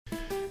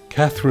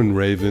Catherine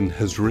Raven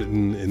has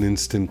written an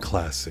instant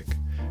classic,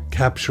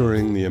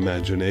 capturing the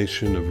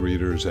imagination of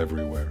readers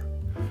everywhere.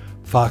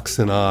 Fox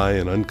and I,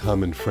 An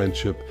Uncommon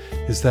Friendship,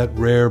 is that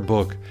rare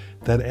book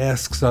that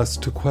asks us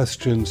to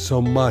question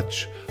so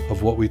much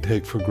of what we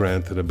take for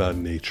granted about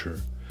nature.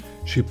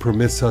 She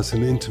permits us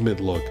an intimate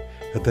look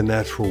at the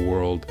natural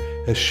world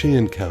as she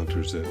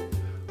encounters it,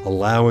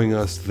 allowing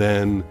us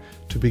then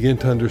to begin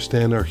to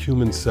understand our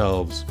human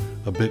selves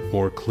a bit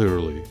more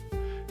clearly.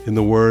 In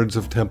the words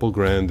of Temple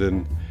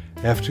Grandin,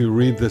 after you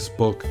read this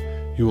book,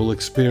 you will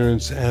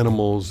experience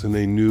animals in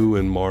a new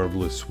and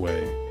marvelous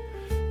way.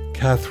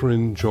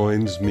 Catherine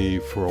joins me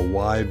for a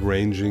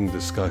wide-ranging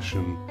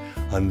discussion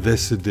on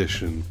this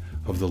edition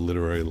of The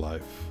Literary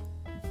Life.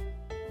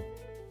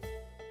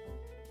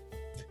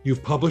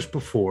 You've published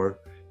before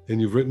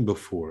and you've written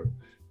before,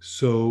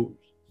 so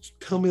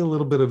tell me a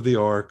little bit of the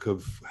arc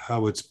of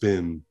how it's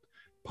been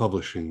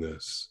publishing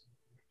this.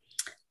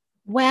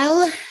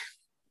 Well,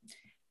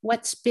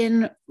 what's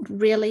been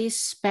really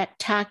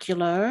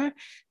spectacular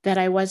that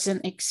I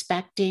wasn't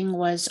expecting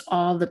was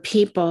all the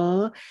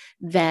people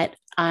that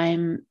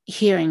I'm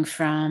hearing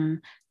from,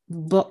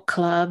 book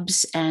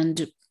clubs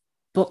and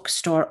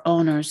bookstore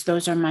owners.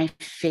 Those are my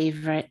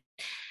favorite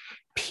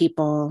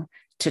people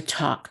to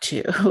talk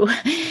to.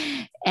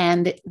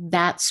 And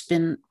that's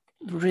been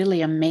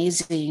really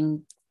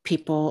amazing.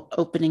 People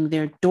opening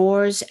their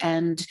doors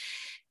and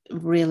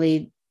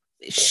really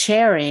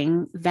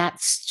sharing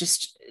that's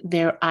just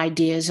their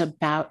ideas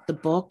about the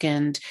book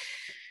and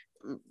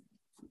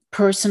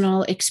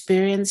personal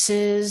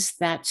experiences.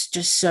 That's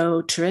just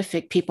so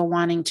terrific. People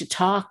wanting to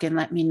talk and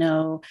let me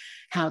know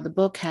how the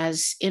book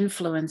has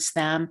influenced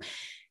them.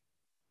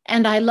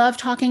 And I love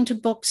talking to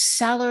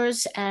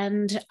booksellers,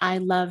 and I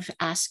love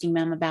asking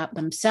them about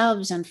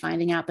themselves and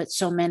finding out that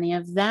so many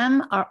of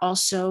them are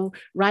also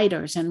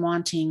writers and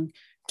wanting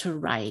to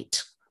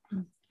write.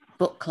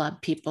 Book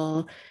club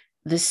people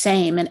the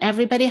same, and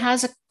everybody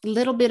has a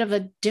little bit of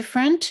a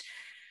different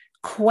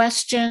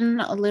question,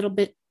 a little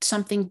bit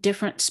something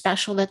different,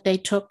 special that they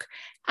took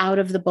out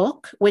of the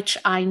book, which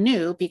I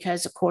knew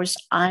because, of course,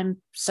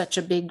 I'm such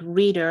a big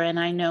reader, and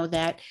I know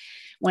that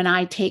when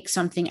I take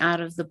something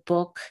out of the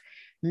book,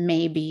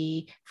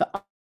 maybe the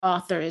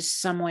author is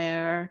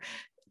somewhere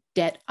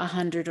dead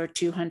 100 or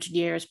 200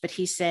 years, but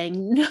he's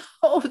saying, no,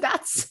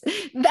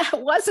 that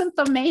wasn't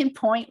the main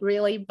point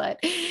really, but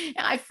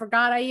I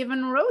forgot I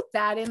even wrote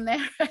that in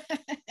there.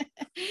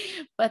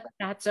 But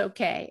that's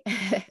okay.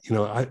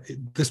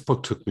 This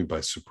book took me by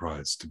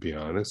surprise, to be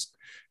honest,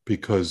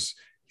 because,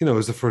 it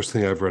was the first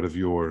thing I've read of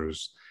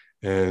yours,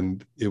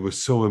 and it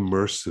was so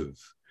immersive,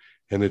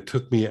 and it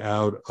took me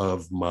out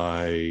of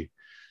my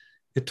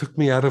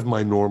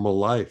normal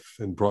life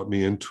and brought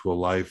me into a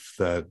life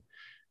that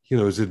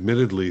is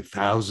admittedly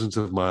thousands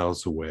of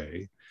miles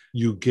away.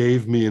 You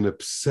gave me an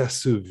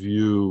obsessive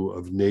view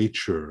of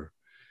nature,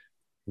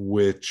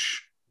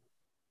 which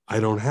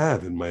I don't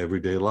have in my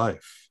everyday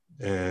life,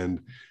 and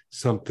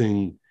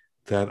something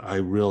that I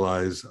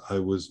realized I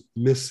was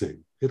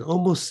missing. It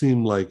almost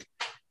seemed like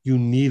you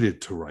needed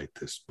to write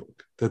this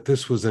book, that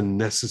this was a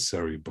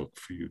necessary book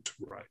for you to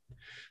write.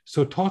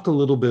 So talk a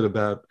little bit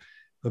about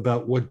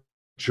what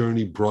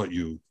journey brought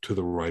you to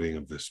the writing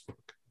of this book.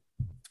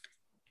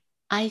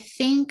 I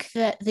think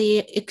that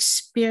the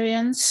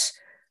experience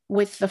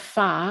with the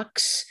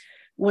fox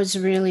was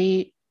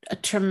really a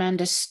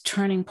tremendous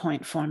turning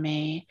point for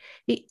me.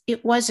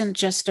 It wasn't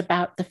just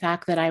about the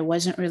fact that I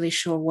wasn't really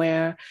sure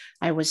where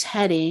I was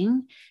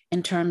heading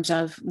in terms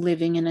of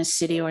living in a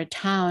city or a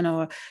town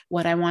or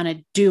what I want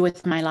to do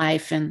with my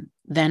life, and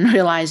then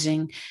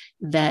realizing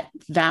that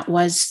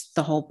was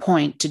the whole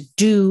point, to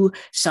do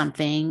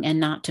something and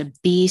not to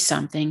be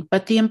something.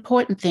 But the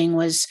important thing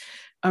was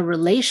a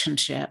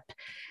relationship.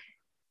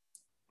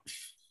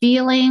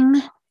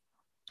 Feeling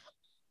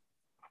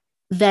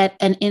that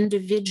an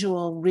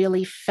individual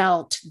really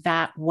felt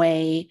that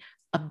way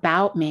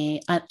about me,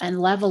 a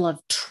level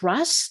of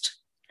trust.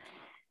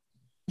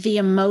 The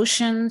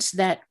emotions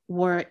that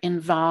were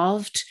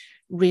involved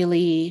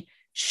really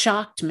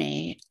shocked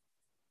me.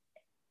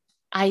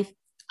 I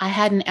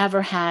hadn't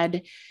ever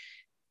had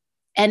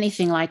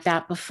anything like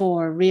that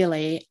before,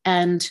 really.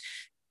 And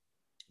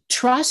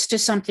trust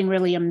is something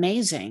really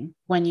amazing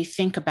when you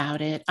think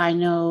about it. I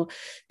know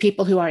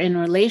people who are in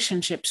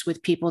relationships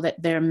with people that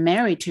they're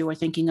married to or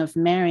thinking of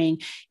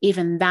marrying,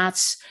 even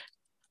that's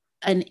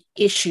an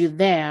issue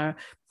there.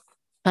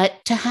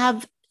 But to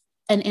have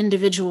an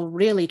individual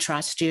really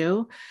trust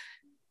you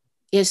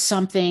is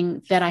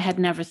something that I had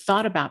never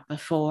thought about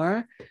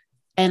before.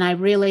 And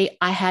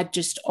I had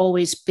just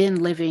always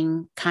been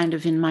living kind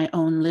of in my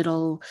own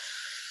little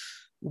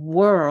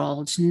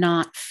world,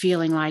 not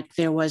feeling like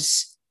there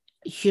was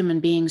human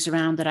beings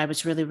around that I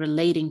was really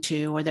relating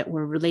to or that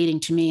were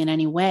relating to me in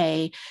any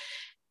way.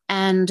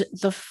 And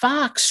the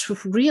fox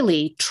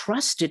really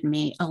trusted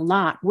me a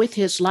lot with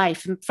his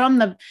life. And from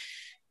the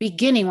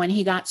beginning, when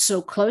he got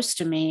so close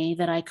to me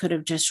that I could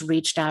have just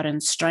reached out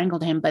and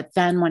strangled him. But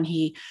then when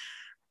he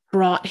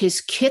brought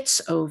his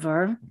kits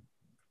over,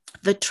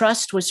 the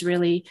trust was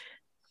really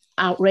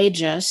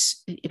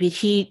outrageous.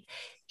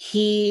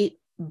 He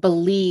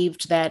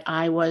believed that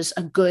I was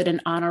a good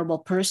and honorable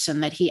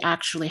person, that he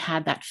actually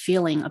had that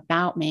feeling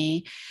about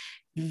me.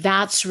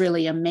 That's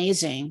really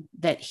amazing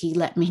that he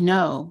let me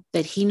know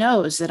that he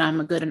knows that I'm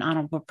a good and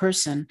honorable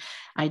person.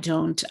 I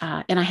don't,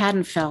 and I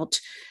hadn't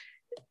felt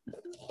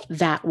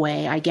that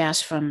way, I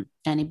guess, from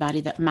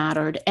anybody that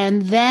mattered.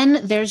 And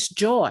then there's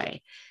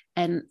joy.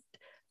 And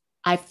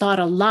I've thought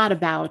a lot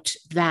about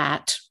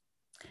that,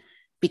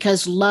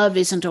 because love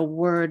isn't a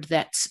word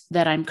that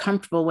I'm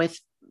comfortable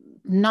with,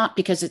 not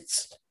because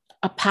it's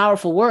a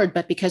powerful word,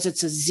 but because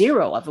it's a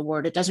zero of a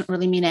word. It doesn't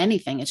really mean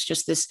anything. It's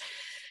just this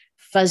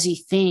fuzzy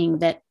thing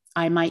that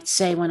I might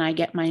say when I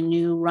get my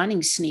new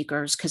running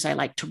sneakers, because I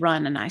like to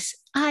run, and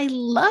I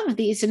love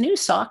these new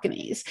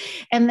Sauconys.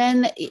 And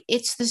then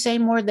it's the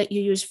same word that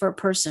you use for a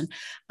person.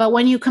 But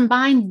when you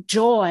combine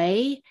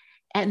joy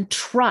and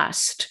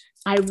trust,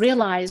 I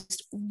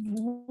realized,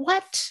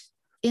 what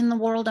in the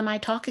world am I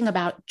talking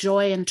about?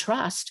 Joy and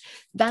trust.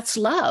 That's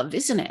love,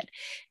 isn't it?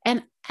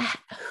 And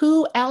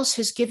who else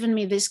has given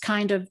me this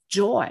kind of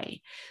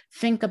joy?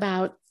 Think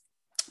about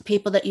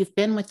people that you've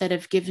been with that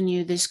have given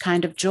you this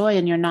kind of joy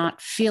and you're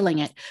not feeling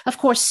it. Of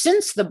course,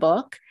 since the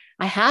book,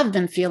 I have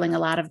been feeling a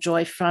lot of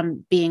joy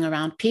from being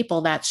around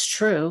people. That's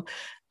true.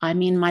 I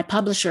mean, my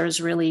publisher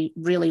is really,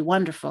 really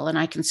wonderful, and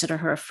I consider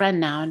her a friend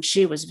now, and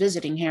she was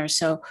visiting here.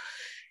 So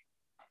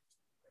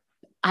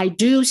I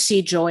do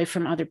see joy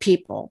from other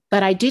people,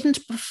 but I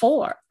didn't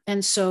before.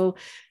 And so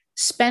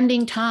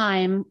spending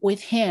time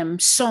with him,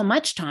 so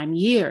much time,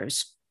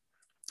 years,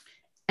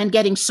 and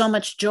getting so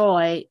much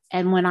joy.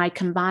 And when I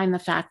combine the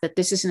fact that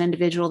this is an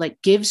individual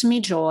that gives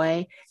me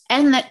joy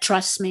and that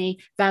trusts me,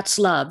 that's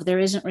love. There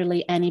isn't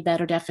really any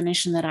better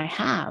definition that I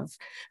have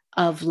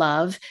of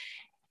love.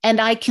 And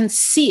I can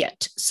see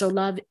it. So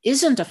love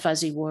isn't a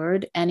fuzzy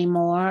word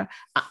anymore.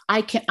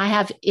 I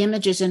have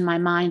images in my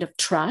mind of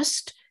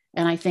trust.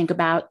 And I think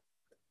about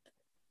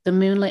the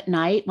moonlit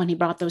night when he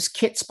brought those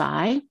kits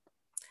by.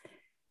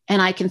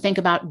 And I can think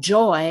about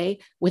joy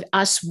with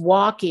us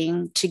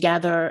walking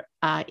together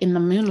in the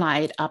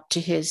moonlight up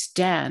to his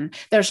den.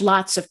 There's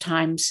lots of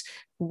times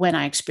when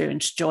I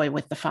experience joy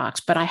with the fox,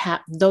 but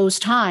those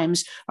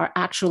times are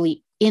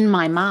actually in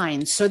my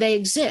mind. So they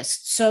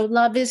exist. So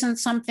love isn't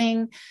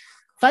something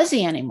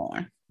fuzzy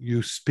anymore.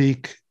 You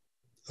speak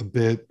a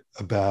bit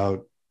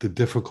about the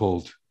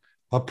difficult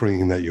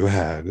upbringing that you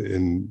had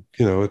in,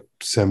 a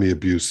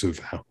semi-abusive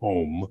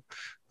home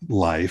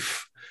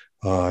life.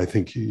 I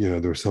think,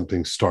 there was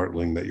something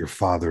startling that your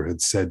father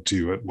had said to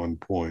you at one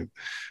point,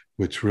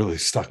 which really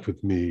stuck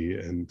with me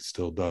and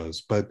still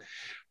does. But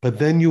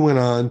then you went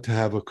on to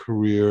have a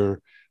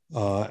career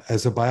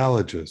as a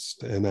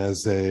biologist and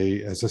as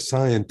a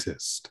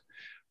scientist.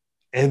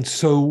 And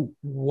so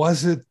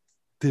was it,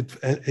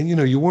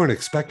 you weren't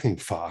expecting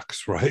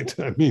Fox, right?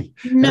 I mean,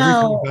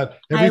 no,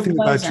 everything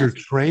about your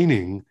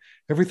training,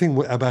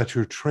 everything about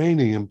your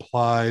training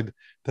implied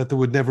that there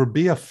would never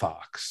be a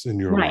fox in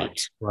your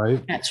life,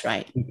 right? That's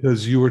right.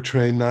 Because you were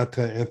trained not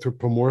to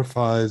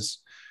anthropomorphize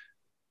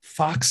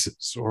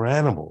foxes or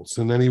animals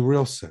in any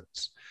real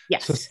sense.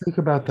 Yes. So think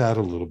about that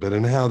a little bit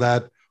and how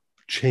that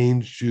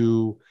changed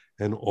you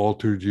and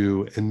altered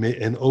you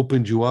and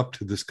opened you up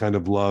to this kind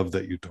of love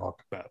that you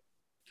talk about.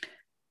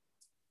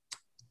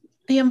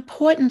 The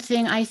important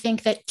thing I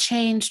think that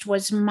changed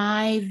was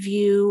my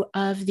view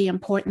of the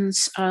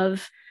importance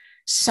of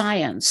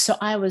science. So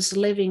I was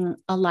living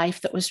a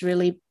life that was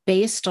really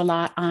based a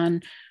lot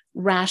on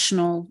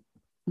rational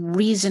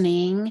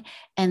reasoning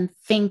and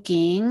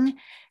thinking.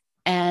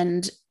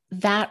 And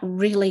that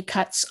really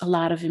cuts a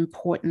lot of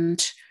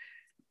important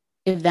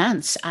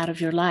events out of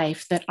your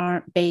life that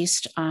aren't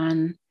based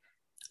on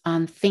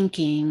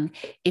thinking.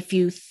 If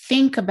you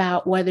think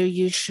about whether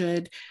you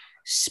should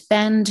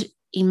spend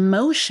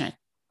emotion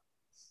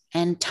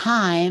and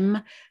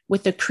time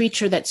with a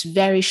creature that's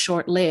very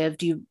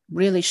short-lived, you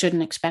really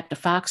shouldn't expect a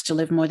fox to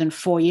live more than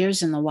 4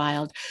 years in the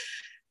wild.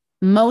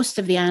 Most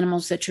of the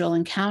animals that you'll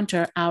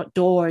encounter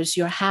outdoors,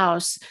 your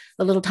house,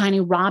 the little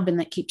tiny robin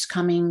that keeps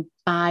coming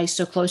by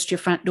so close to your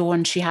front door,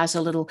 and she has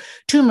a little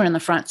tumor in the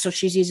front, so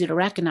she's easy to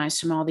recognize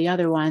from all the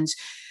other ones.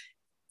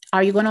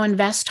 Are you going to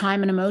invest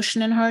time and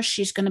emotion in her?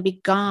 She's going to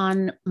be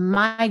gone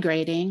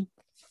migrating.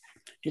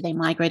 Do they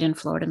migrate in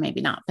Florida? Maybe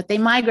not, but they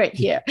migrate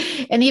here.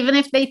 And even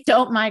if they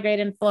don't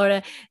migrate in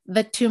Florida,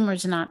 the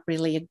tumor's not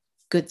really a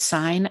good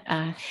sign.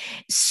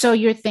 So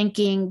you're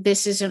thinking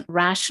this isn't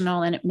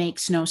rational and it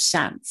makes no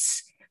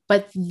sense.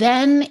 But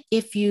then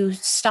if you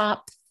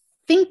stop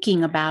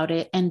thinking about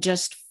it and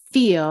just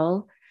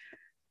feel,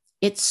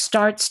 it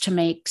starts to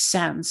make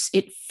sense.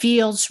 It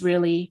feels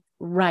really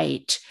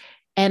right.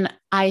 And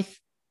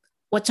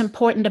what's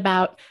important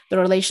about the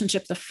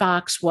relationship with the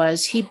fox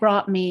was he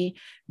brought me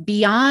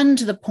beyond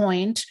the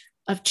point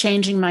of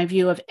changing my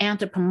view of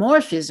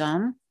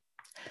anthropomorphism,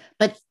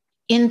 but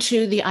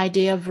into the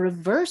idea of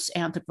reverse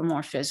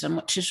anthropomorphism,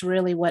 which is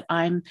really what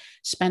I'm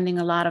spending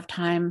a lot of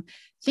time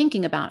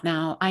thinking about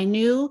now. I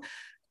knew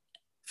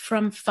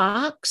from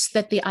Fox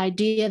that the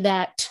idea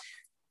that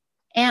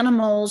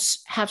animals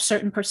have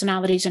certain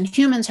personalities and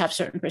humans have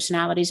certain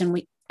personalities,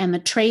 and the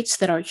traits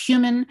that are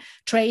human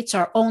traits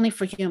are only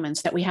for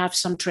humans, that we have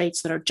some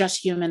traits that are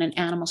just human and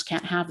animals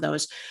can't have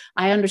those.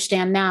 I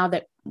understand now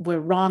that we're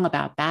wrong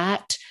about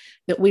that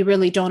we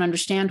really don't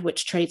understand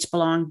which traits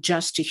belong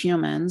just to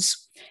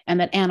humans, and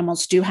that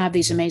animals do have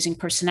these amazing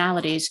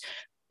personalities.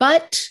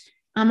 But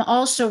I'm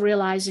also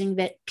realizing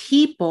that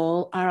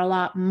people are a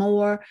lot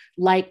more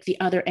like the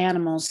other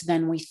animals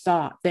than we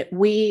thought, that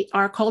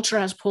our culture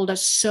has pulled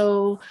us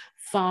so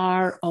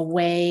far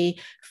away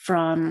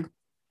from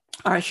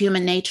our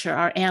human nature,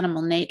 our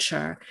animal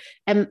nature.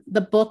 And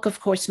the book, of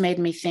course, made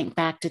me think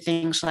back to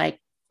things like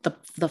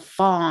the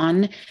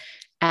fawn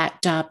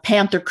at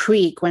Panther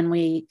Creek when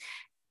we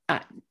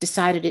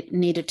decided it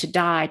needed to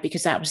die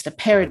because that was the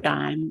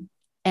paradigm.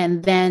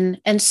 And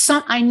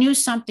I knew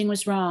something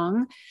was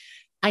wrong.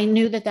 I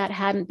knew that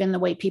hadn't been the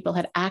way people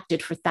had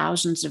acted for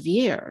thousands of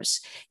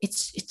years. It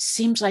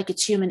seems like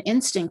it's human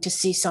instinct to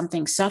see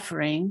something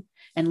suffering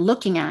and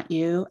looking at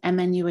you, and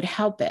then you would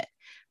help it.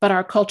 But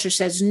our culture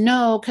says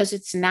no, because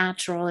it's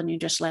natural and you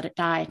just let it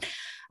die.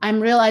 I'm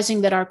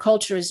realizing that our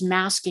culture is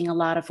masking a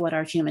lot of what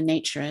our human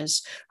nature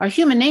is. Our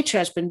human nature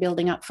has been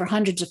building up for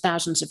hundreds of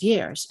thousands of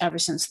years, ever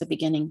since the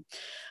beginning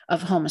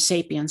of Homo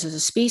sapiens as a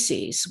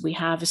species. We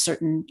have a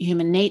certain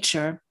human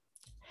nature,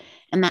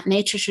 and that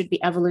nature should be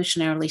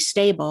evolutionarily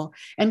stable.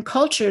 And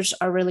cultures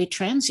are really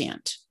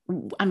transient.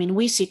 I mean,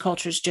 we see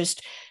cultures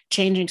just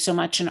changing so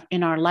much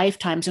in our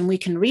lifetimes, and we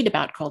can read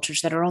about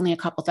cultures that are only a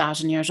couple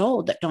thousand years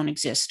old that don't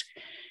exist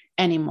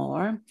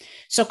anymore.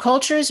 So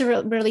culture is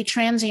really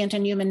transient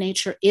and human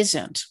nature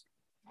isn't.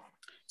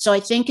 So I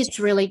think it's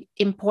really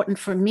important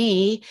for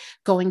me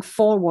going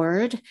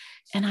forward.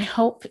 And I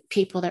hope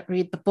people that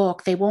read the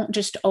book, they won't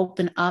just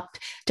open up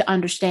to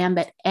understand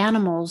that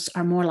animals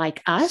are more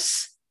like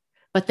us,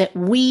 but that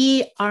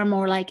we are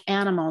more like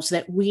animals,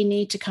 that we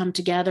need to come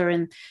together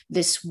in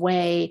this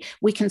way.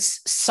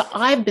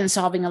 I've been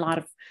solving a lot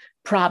of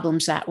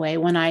problems that way.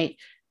 When I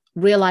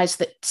realize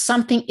that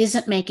something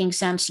isn't making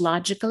sense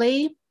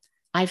logically,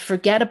 I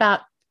forget about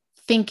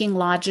thinking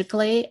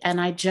logically, and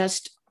I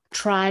just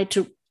try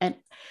to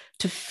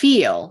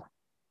feel,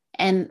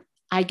 and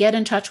I get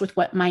in touch with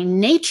what my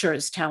nature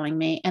is telling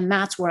me, and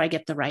that's where I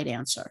get the right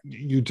answer.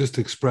 You just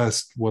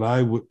expressed what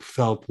I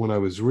felt when I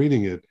was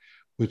reading it,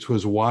 which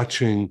was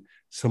watching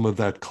some of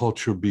that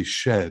culture be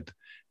shed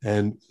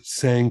and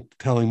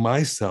telling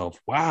myself,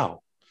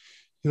 wow,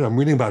 I'm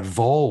reading about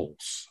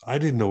voles. I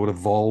didn't know what a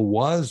vole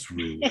was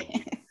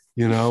really,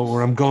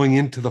 or I'm going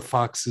into the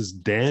fox's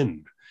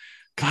den.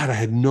 God, I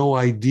had no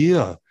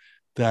idea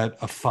that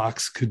a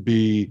fox could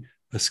be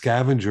a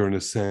scavenger in a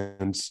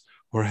sense,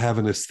 or have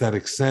an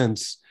aesthetic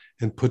sense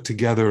and put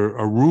together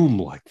a room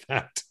like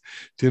that.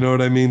 Do you know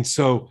what I mean?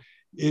 So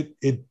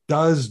it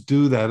does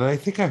do that. And I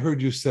think I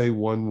heard you say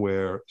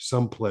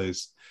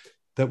someplace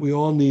that we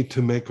all need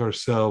to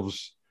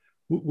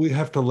we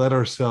have to let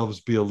ourselves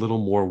be a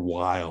little more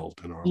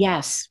wild in our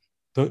lives.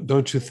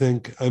 Don't you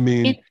think? I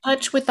mean, in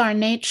touch with our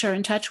nature,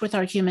 in touch with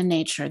our human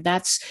nature.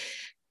 That's,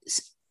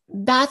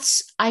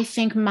 I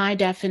think, my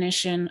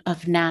definition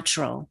of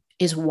natural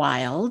is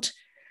wild.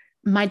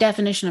 My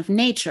definition of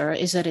nature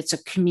is that it's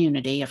a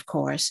community, of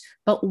course,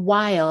 but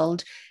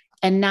wild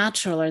and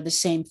natural are the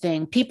same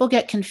thing. People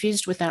get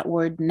confused with that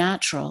word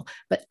natural,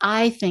 but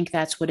I think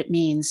that's what it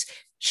means.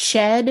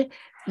 Shed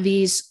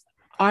these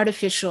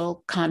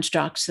artificial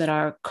constructs that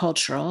are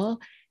cultural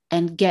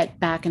and get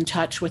back in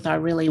touch with our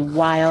really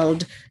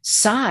wild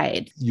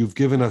side. You've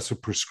given us a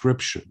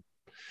prescription.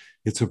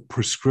 It's a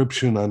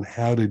prescription on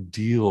how to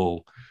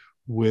deal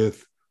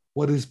with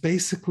what is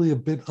basically a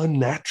bit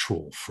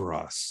unnatural for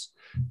us,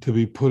 to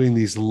be putting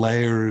these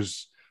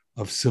layers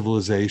of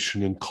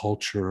civilization and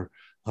culture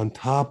on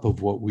top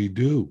of what we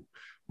do,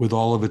 with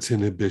all of its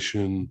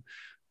inhibition,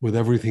 with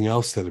everything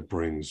else that it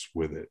brings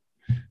with it.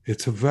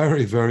 It's a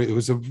very, very, it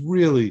was a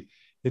really,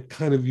 it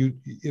kind of,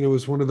 it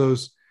was one of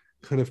those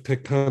kind of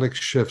tectonic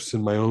shifts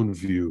in my own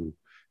view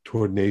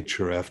toward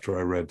nature after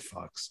I read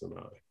Fox and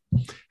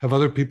I. Have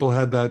other people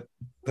had that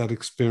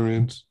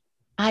experience?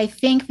 I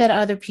think that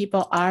other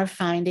people are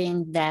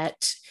finding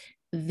that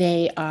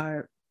they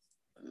are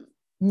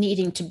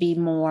needing to be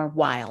more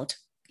wild.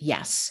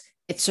 Yes.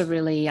 It's a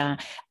really,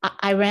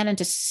 I ran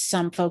into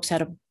some folks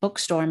at a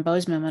bookstore in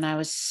Bozeman when I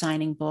was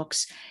signing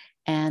books,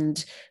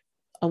 and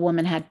a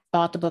woman had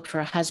bought the book for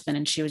her husband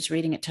and she was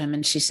reading it to him,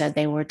 and she said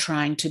they were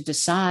trying to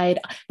decide.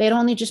 They'd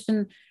only just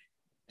been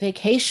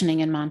vacationing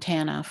in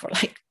Montana for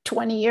like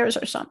 20 years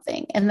or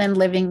something, and then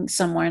living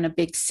somewhere in a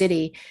big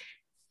city.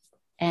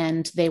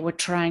 And they were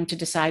trying to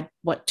decide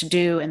what to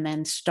do. And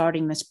then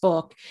starting this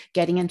book,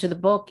 getting into the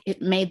book,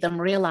 it made them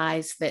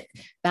realize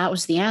that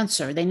was the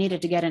answer. They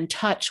needed to get in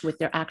touch with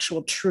their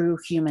actual true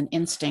human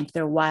instinct,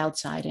 their wild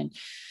side. And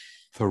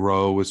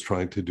Thoreau was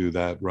trying to do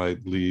that, right?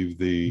 Leave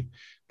the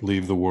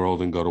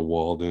world and go to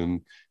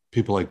Walden.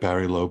 People like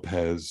Barry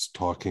Lopez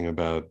talking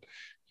about,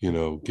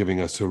 giving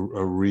us a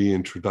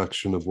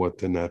reintroduction of what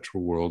the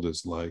natural world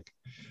is like.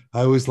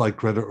 I always like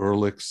Greta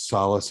Ehrlich's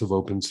Solace of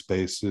Open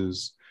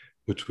Spaces.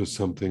 which was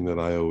something that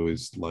I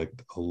always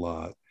liked a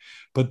lot.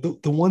 But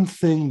the one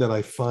thing that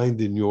I find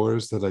in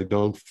yours that I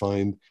don't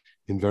find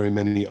in very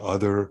many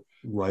other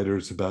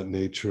writers about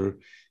nature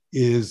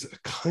is a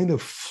kind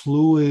of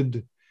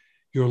fluid.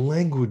 Your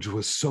language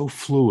was so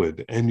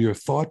fluid and your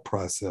thought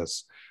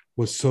process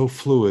was so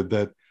fluid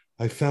that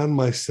I found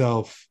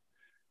myself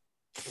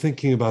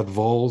thinking about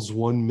voles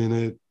one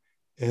minute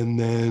and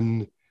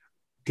then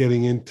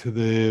getting into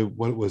the,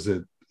 what was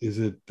it? Is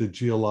it the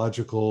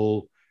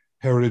geological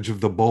heritage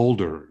of the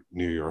boulder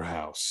near your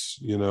house?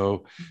 You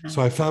know,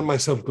 so I found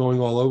myself going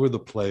all over the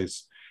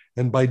place,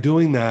 and by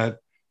doing that,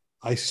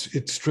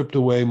 it stripped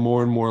away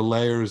more and more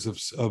layers of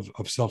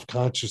self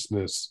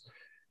consciousness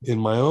in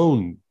my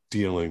own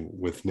dealing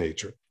with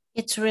nature.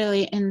 It's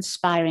really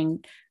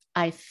inspiring,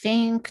 I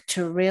think,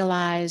 to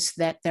realize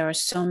that there are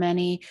so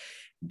many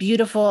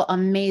beautiful,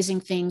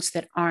 amazing things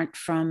that aren't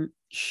from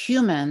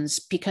humans,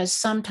 because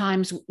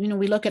sometimes,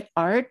 we look at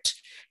art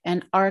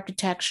and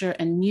architecture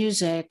and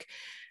music,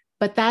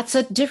 but that's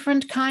a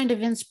different kind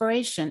of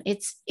inspiration.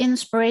 It's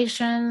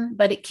inspiration,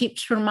 but it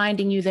keeps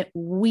reminding you that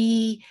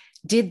we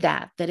did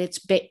that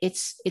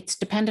it's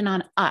dependent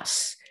on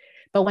us.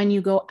 But when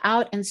you go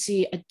out and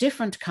see a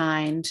different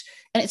kind,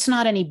 and it's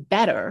not any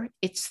better,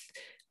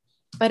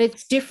 but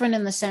it's different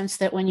in the sense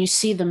that when you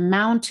see the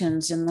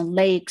mountains and the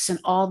lakes and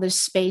all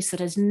this space that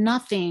has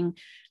nothing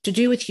to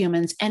do with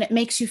humans, and it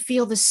makes you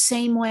feel the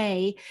same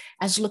way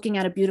as looking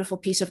at a beautiful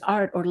piece of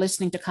art or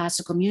listening to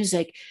classical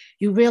music,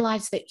 you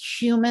realize that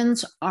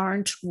humans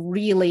aren't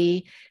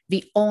really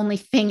the only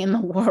thing in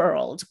the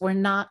world. We're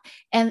not.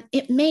 And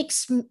it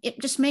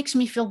just makes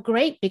me feel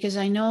great, because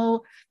I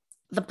know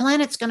the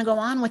planet's going to go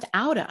on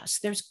without us.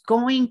 There's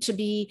going to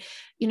be,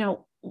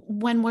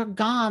 when we're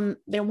gone,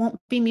 there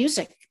won't be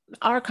music,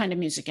 our kind of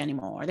music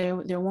anymore.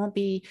 There won't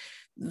be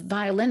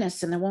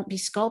violinists and there won't be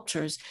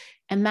sculptures.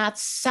 And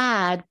that's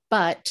sad,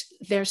 but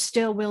there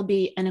still will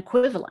be an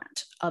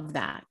equivalent of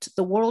that.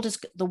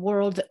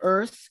 The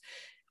earth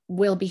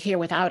will be here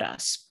without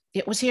us.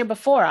 It was here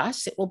before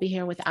us, it will be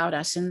here without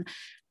us. And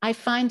I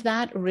find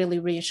that really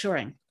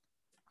reassuring.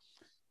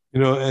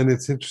 And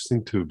it's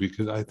interesting too,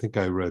 because I think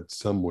I read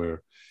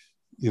somewhere,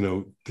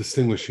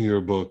 distinguishing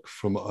your book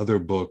from other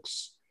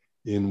books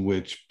in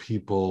which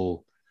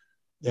people,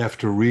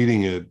 after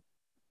reading it,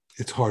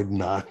 it's hard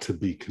not to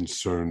be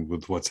concerned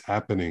with what's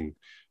happening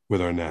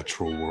with our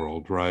natural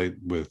world, right?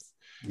 With,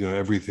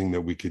 everything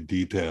that we could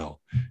detail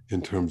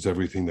in terms of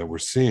everything that we're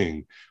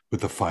seeing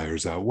with the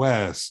fires out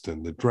west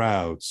and the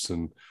droughts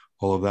and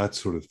all of that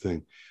sort of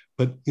thing.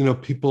 But,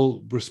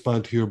 people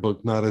respond to your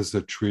book not as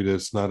a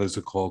treatise, not as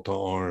a call to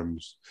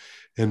arms.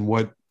 And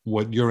what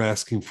you're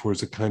asking for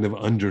is a kind of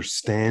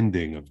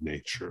understanding of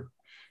nature.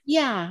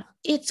 Yeah,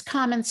 it's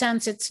common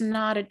sense. It's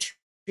not a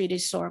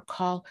treatise or a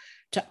call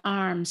to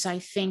arms. I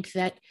think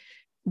that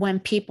when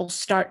people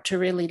start to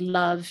really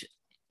love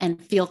and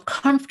feel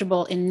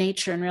comfortable in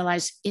nature and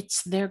realize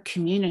it's their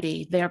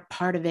community, they're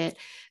part of it,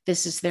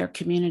 this is their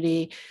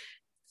community,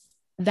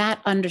 that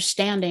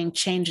understanding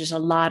changes a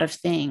lot of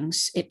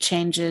things. It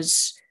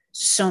changes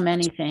so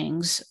many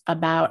things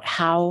about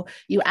how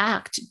you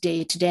act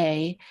day to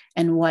day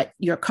and what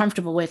you're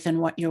comfortable with and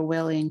what you're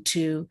willing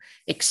to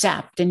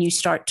accept. And you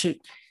start to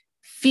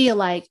feel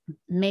like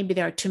maybe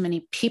there are too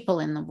many people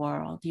in the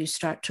world. You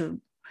start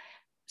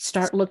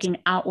looking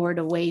outward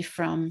away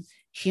from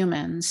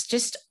humans.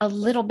 Just a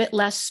little bit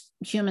less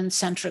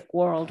human-centric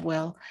world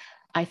will,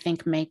 I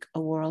think, make a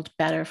world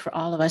better for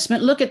all of us. I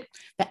mean, look at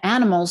the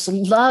animals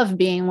love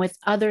being with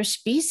other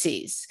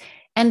species.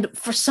 And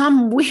for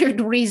some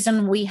weird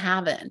reason, we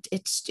haven't.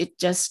 It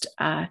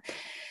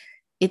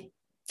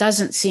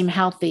doesn't seem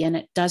healthy, and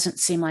it doesn't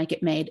seem like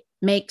it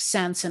makes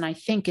sense. And I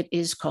think it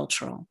is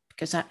cultural,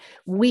 because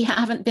we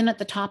haven't been at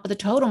the top of the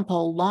totem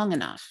pole long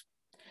enough.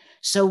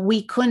 So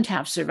we couldn't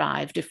have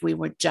survived if we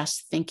were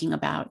just thinking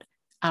about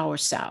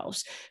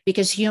ourselves,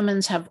 because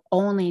humans have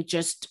only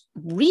just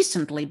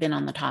recently been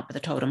on the top of the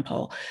totem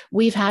pole.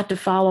 We've had to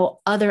follow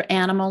other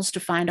animals to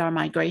find our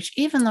migration,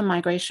 even the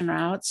migration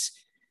routes,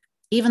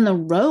 even the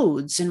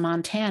roads in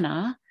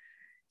Montana,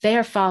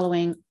 they're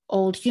following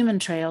old human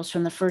trails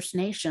from the First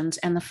Nations,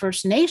 and the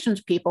First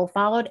Nations people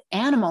followed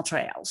animal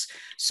trails.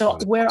 So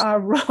where our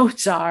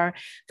roads are,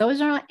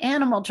 those are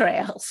animal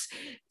trails.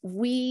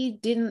 We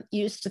didn't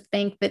used to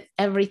think that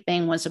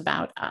everything was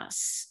about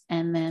us.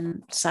 And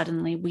then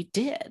suddenly we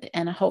did.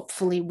 And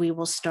hopefully we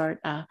will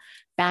start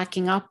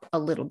backing up a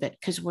little bit,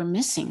 because we're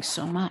missing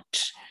so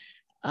much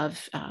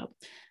of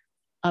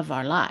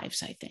our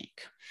lives, I think.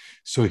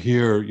 So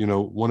here,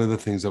 one of the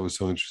things that was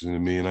so interesting to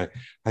me, and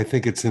I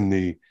think it's in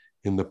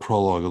the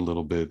prologue a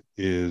little bit,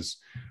 is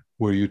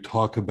where you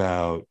talk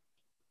about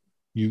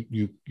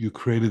you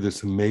created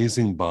this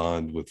amazing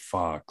bond with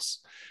fox,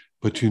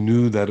 but you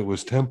knew that it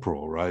was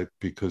temporal, right?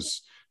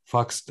 Because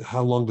fox,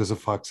 how long does a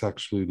fox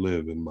actually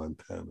live in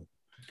Montana?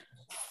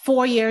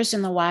 4 years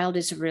in the wild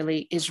is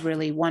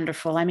really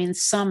wonderful. I mean,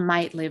 some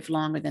might live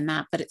longer than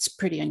that, but it's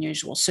pretty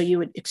unusual. So you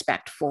would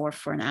expect 4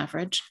 for an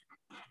average.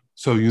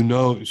 So you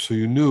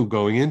knew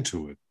going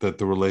into it that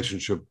the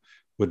relationship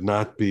would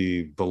not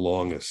be the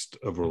longest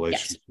of Yes.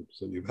 relationships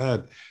that you've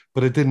had,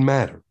 but it didn't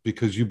matter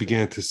because you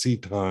began to see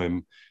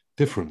time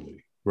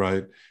differently,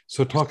 right?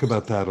 So talk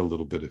about that a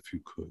little bit if you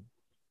could.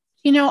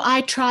 You know, I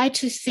tried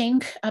to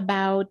think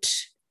about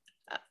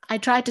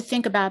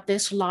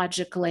this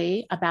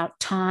logically, about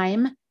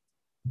time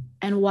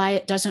and why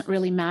it doesn't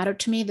really matter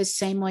to me the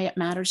same way it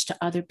matters to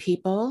other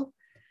people.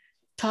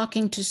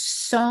 Talking to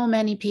so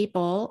many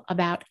people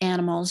about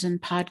animals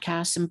and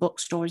podcasts and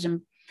bookstores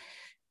and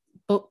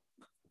book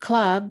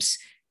clubs,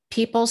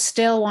 people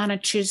still want to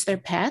choose their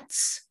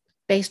pets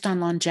based on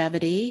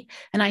longevity.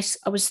 And I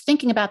was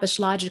thinking about this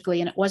logically,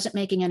 and it wasn't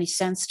making any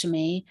sense to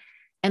me.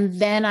 And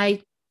then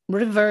I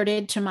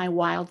reverted to my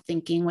wild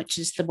thinking, which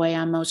is the way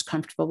I'm most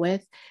comfortable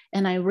with.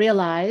 And I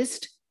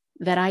realized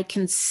that I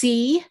can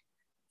see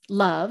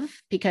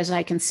love because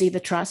I can see the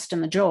trust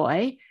and the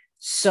joy.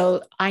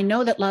 So I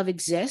know that love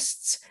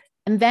exists.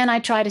 And then I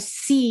try to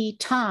see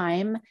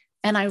time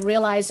and I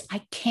realize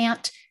I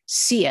can't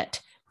see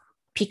it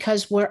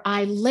because where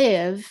I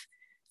live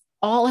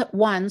all at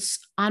once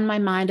on my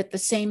mind at the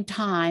same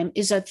time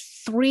is a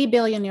 3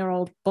 billion year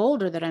old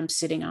boulder that I'm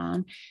sitting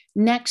on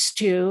next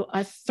to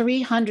a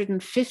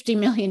 350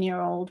 million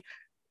year old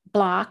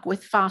block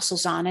with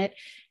fossils on it,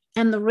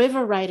 and the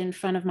river right in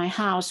front of my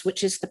house,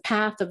 which is the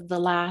path of the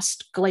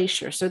last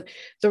glacier. So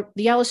the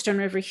Yellowstone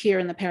River here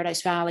in the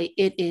Paradise Valley,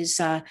 it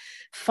is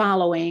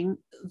following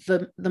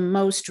the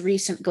most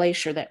recent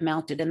glacier that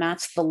melted, and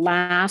that's the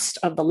last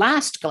of the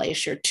last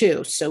glacier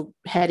too. So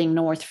heading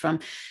north from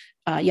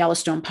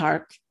Yellowstone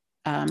Park,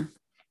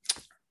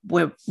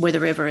 where the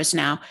river is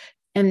now,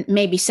 and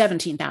maybe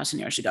 17,000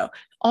 years ago.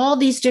 All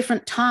these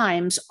different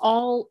times,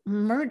 all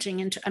merging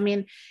into, I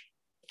mean,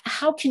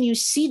 how can you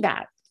see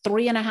that?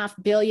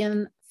 3.5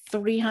 billion,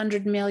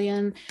 300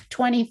 million,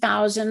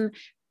 20,000.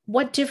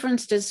 What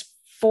difference does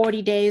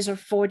 40 days or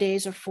 4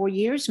 days or 4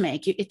 years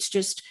make? It's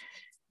just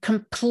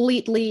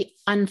completely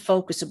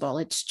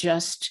unfocusable. It's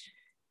just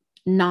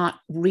not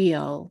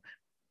real.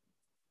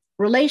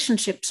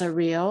 Relationships are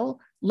real.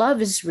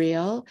 Love is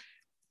real.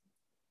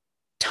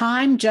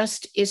 Time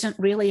just isn't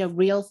really a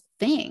real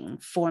thing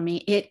for me.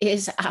 It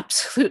is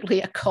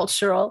absolutely a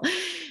cultural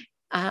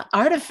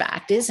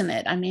artifact, isn't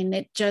it? I mean,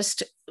 it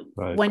just,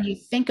 right. When you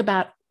think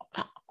about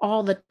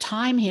all the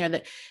time here,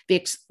 that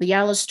the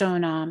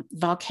Yellowstone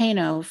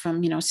volcano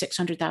from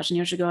 600,000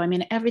 years ago, I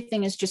mean,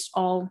 everything is just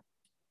all,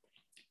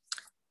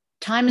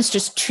 time is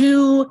just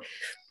too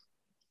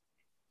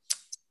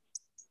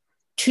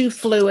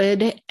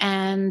fluid,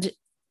 and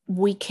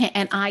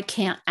I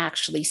can't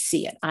actually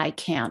see it. I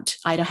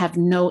have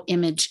no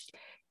image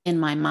in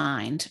my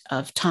mind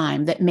of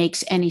time that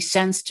makes any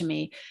sense to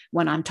me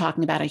when I'm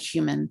talking about a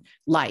human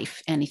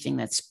life, anything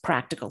that's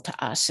practical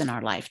to us in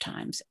our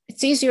lifetimes.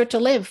 It's easier to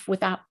live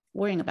without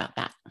worrying about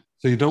that.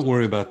 So you don't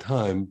worry about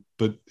time,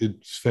 but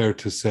it's fair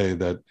to say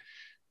that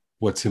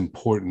what's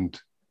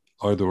important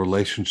are the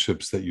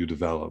relationships that you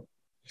develop,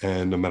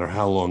 and no matter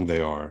how long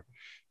they are,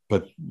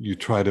 but you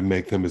try to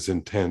make them as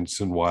intense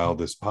and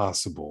wild as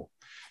possible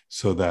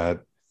so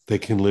that they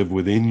can live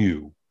within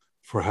you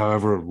for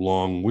however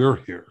long we're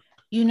here.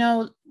 You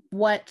know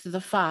what the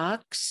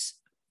fox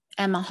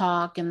and the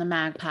hawk and the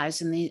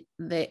magpies and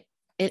the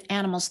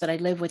animals that I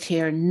live with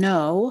here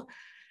know,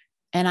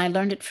 and I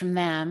learned it from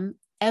them.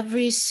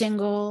 Every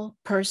single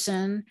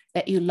person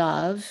that you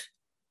love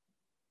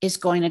is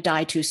going to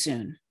die too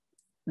soon.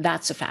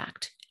 That's a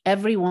fact.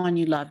 Everyone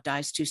you love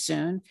dies too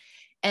soon,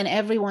 and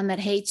everyone that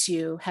hates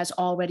you has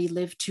already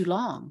lived too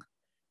long.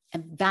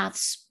 And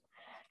that's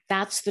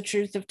the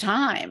truth of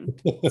time.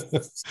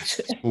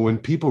 When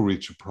people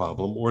reach a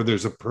problem, or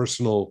there's a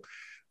personal,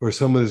 or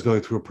someone is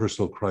going through a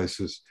personal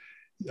crisis,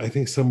 I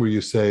think somewhere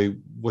you say,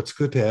 what's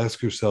good to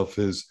ask yourself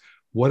is,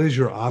 what is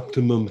your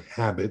optimum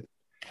habit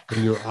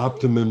and your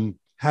optimum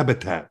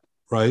habitat,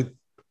 right?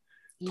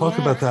 Talk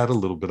about that a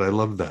little bit. I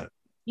love that.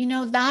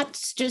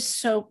 That's just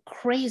so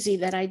crazy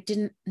that I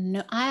didn't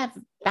know. I have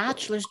a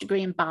bachelor's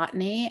degree in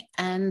botany,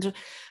 and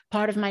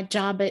part of my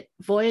job at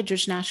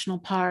Voyageurs National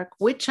Park,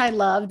 which I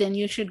loved, and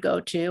you should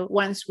go to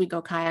once we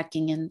go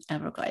kayaking in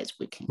Everglades,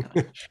 we can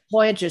go.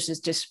 Voyageurs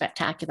is just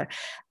spectacular.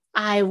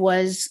 I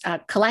was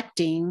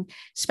collecting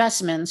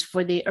specimens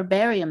for the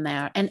herbarium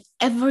there, and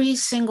every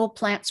single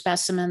plant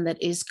specimen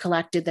that is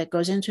collected that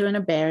goes into an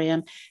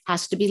herbarium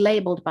has to be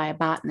labeled by a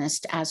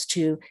botanist as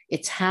to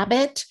its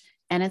habit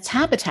and its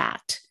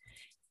habitat.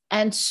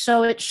 And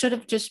so it should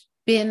have just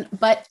been,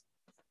 but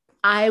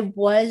I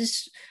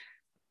was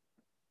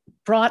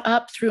brought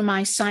up through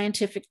my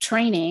scientific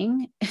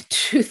training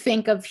to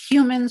think of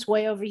humans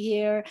way over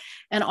here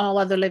and all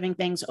other living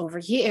things over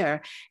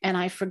here. And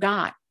I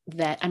forgot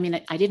that,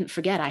 I didn't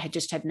forget, I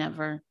had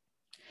never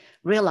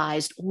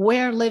realized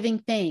we're living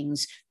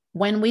things.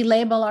 When we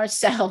label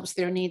ourselves,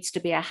 there needs to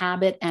be a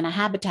habit and a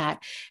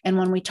habitat. And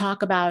when we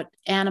talk about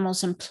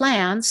animals and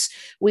plants,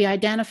 we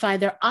identify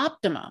their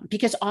optimum,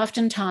 because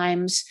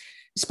oftentimes,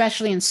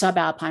 especially in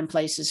subalpine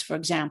places, for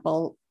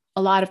example,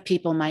 a lot of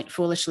people might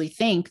foolishly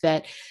think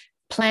that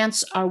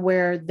plants are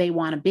where they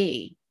want to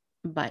be,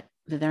 but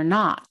they're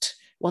not.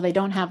 Well, they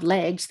don't have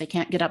legs, they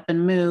can't get up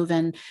and move.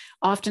 And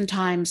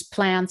oftentimes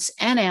plants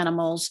and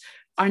animals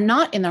are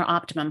not in their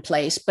optimum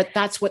place, but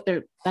that's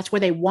where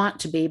they want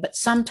to be. But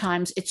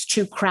sometimes it's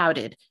too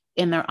crowded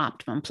in their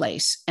optimum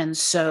place, and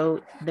so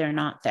they're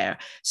not there.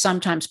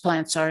 Sometimes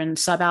plants are in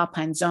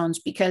subalpine zones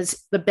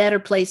because the better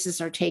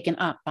places are taken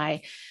up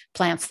by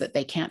plants that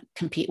they can't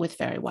compete with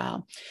very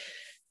well.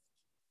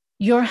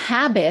 Your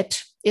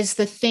habit is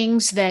the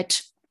things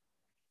that,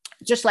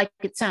 just like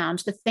it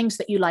sounds, the things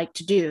that you like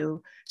to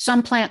do.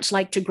 Some plants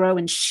like to grow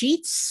in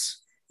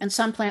sheets, and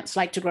some plants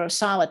like to grow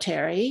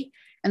solitary,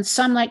 and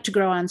some like to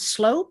grow on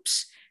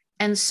slopes,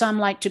 and some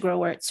like to grow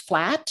where it's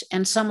flat,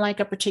 and some like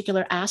a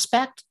particular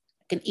aspect,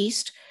 like an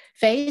east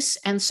face,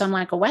 and some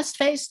like a west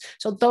face.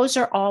 So those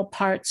are all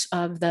parts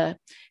of the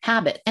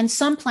habit. And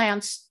some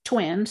plants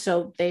twin,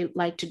 so they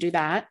like to do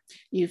that.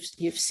 You've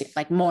seen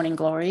like morning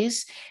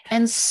glories,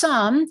 and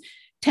some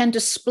tend to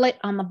split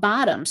on the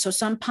bottom. So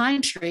some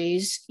pine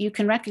trees, you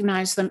can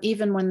recognize them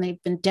even when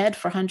they've been dead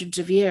for hundreds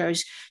of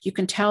years. You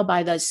can tell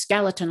by the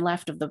skeleton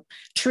left of the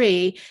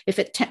tree if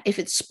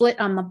it split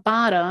on the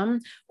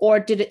bottom,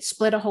 or did it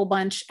split a whole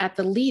bunch at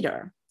the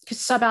leader. Because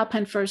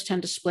subalpine firs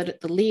tend to split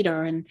at the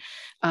leader, and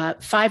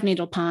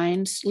 5-needle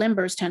pines,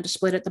 limbers, tend to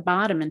split at the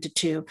bottom into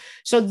two.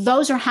 So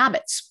those are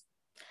habits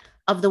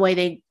of the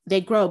way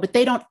they grow, but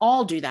they don't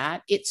all do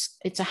that. It's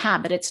a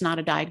habit. It's not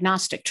a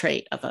diagnostic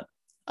trait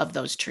of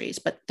those trees,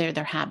 but they're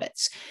their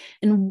habits.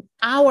 And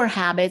our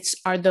habits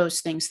are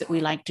those things that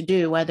we like to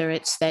do, whether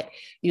it's that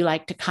you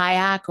like to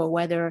kayak, or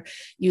whether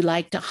you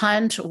like to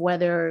hunt, or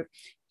whether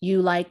you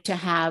like to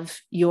have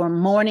your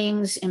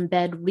mornings in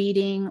bed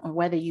reading, or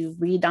whether you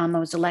read on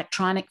those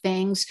electronic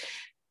things.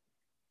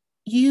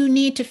 You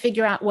need to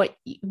figure out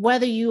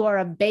whether you are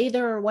a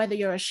bather or whether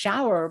you're a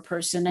shower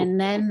person. And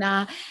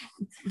then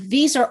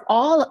these are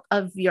all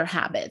of your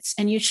habits,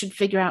 and you should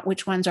figure out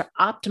which ones are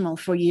optimal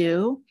for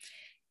you,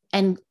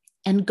 and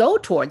go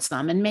towards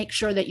them and make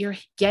sure that you're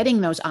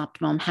getting those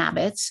optimum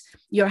habits.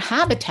 Your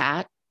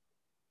habitat,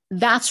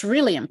 that's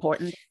really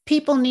important.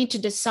 People need to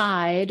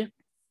decide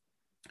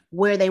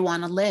where they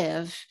want to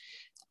live.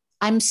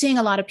 I'm seeing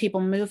a lot of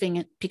people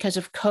moving because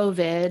of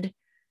COVID.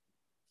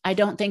 I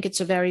don't think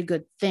it's a very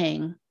good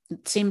thing.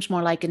 It seems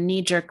more like a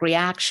knee-jerk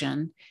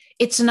reaction.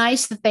 It's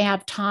nice that they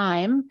have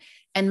time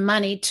and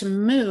money to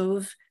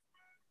move,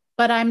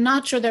 but I'm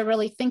not sure they're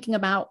really thinking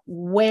about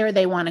where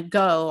they want to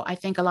go. I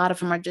think a lot of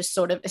them are just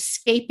sort of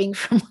escaping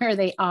from where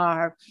they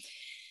are.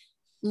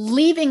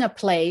 Leaving a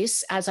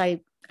place, as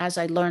I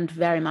learned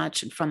very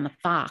much from the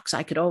fox,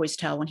 I could always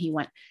tell when he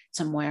went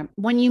somewhere.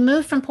 When you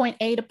move from point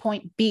A to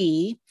point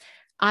B,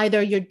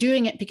 either you're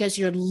doing it because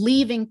you're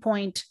leaving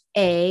point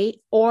A,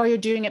 or you're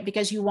doing it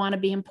because you want to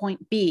be in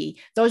point B.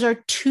 Those are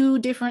two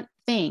different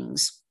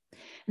things.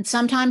 And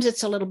sometimes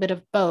it's a little bit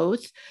of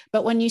both.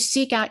 But when you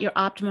seek out your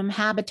optimum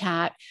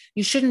habitat,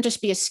 you shouldn't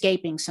just be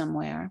escaping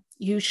somewhere.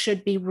 You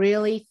should be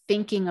really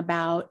thinking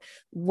about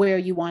where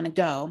you want to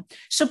go.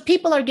 So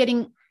people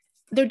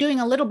they're doing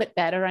a little bit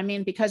better. I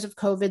mean, because of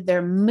COVID,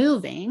 they're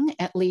moving.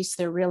 At least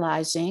they're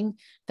realizing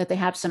that they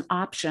have some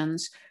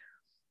options.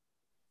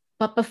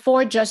 But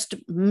before just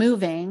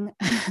moving,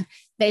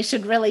 they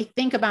should really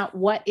think about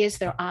what is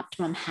their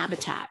optimum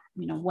habitat.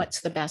 What's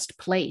the best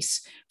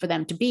place for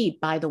them to be?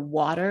 By the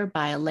water,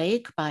 by a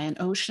lake, by an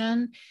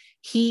ocean,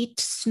 heat,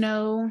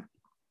 snow,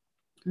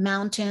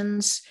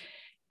 mountains,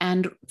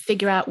 and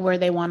figure out where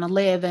they want to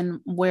live,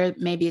 and where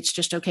maybe it's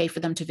just okay for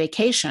them to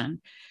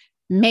vacation.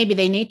 Maybe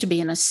they need to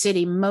be in a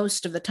city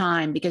most of the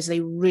time because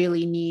they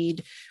really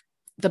need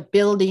the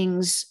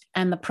buildings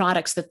and the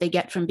products that they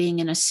get from being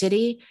in a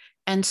city.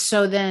 And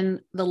so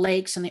then the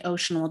lakes and the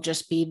ocean will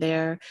just be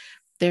their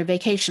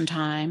vacation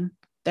time,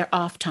 their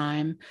off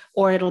time,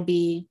 or it'll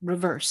be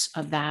reverse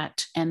of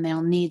that. And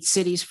they'll need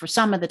cities for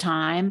some of the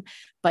time,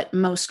 but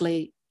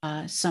mostly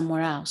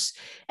somewhere else.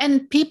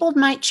 And people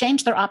might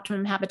change their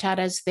optimum habitat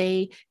as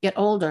they get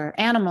older.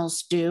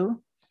 Animals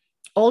do.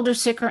 Older,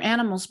 sicker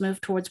animals move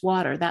towards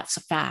water. That's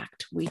a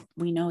fact. We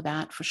know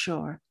that for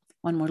sure.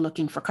 When we're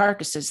looking for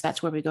carcasses,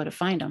 that's where we go to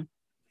find them.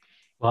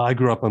 Well, I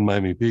grew up on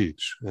Miami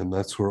Beach, and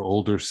that's where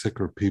older,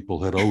 sicker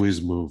people had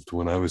always moved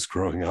when I was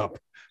growing up,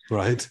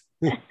 right?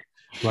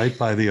 Right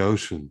by the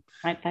ocean.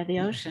 Right by the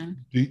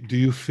ocean. Do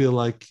you feel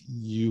like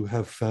you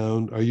have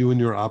found, are you in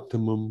your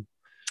optimum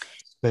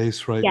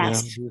space right now,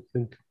 do you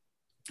think?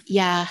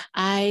 Yeah,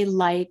 I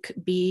like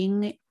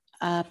being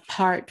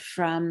apart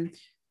from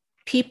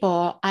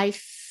people. I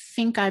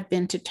think I've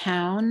been to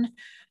town.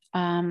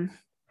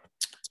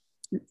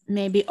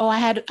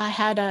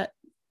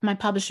 My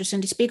publisher,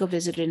 Cindy Spiegel,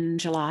 visited in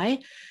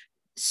July.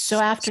 So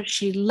after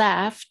she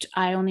left,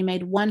 I only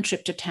made one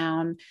trip to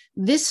town.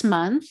 This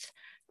month,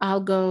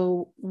 I'll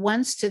go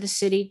once to the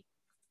city,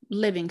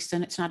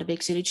 Livingston, it's not a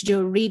big city, to do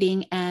a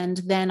reading. And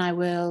then I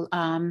will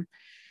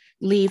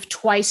leave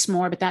twice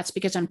more, but that's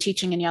because I'm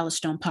teaching in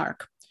Yellowstone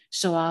Park.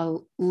 So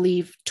I'll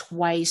leave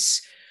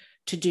twice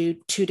to do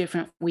 2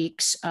 different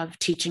weeks of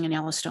teaching in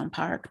Yellowstone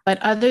Park. But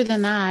other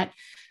than that,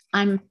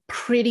 I'm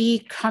pretty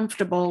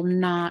comfortable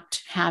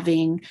not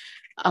having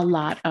a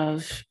lot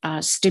of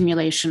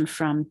stimulation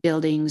from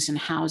buildings and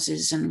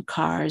houses and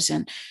cars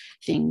and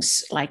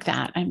things like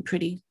that. I'm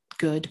pretty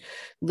good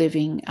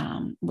living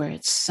where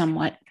it's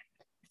somewhat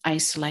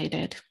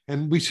isolated.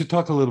 And we should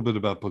talk a little bit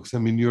about books. I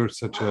mean, you're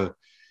such a,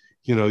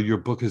 your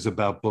book is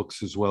about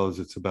books as well as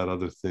it's about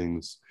other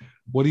things.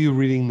 What are you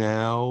reading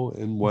now,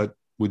 and what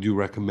would you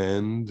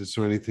recommend? Is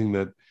there anything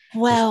that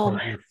Well,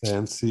 your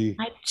fancy?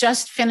 I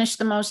just finished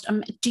the most.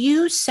 Do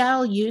you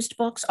sell used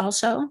books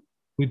also?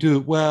 We do.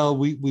 Well,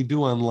 we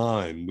do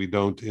online. We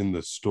don't in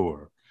the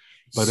store,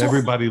 but So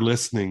everybody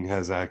listening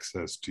has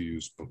access to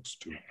used books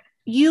too.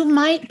 you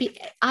might be,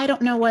 I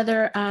don't know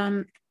whether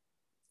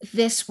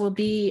this will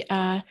be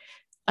a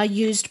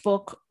used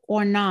book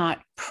or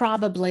not.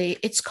 Probably.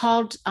 It's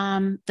called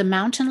The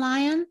Mountain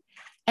Lion,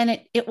 and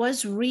it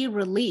was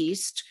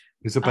re-released.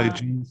 Is it by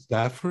Jean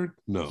Stafford?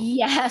 No.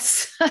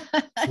 Yes.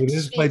 It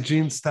is by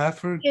Jean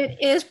Stafford? It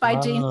is by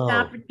Jean Wow.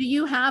 Stafford. Do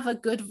you have a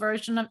good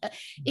version of it?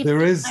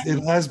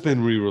 It has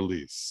been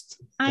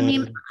re-released. I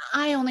mean,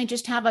 I only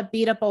just have a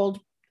beat up old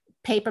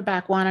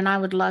paperback one, and I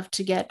would love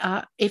to get,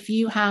 if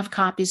you have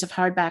copies of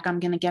hardback,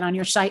 I'm going to get on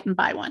your site and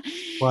buy one.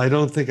 Well, I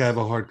don't think I have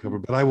a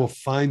hardcover, but I will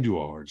find you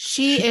a hardcover.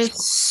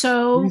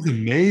 She's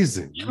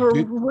amazing.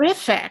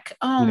 Terrific.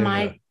 Oh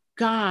my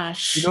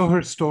gosh. Do you know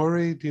her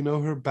story? Do you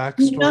know her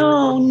backstory?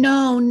 No.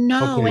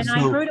 Okay, and I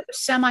heard it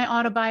was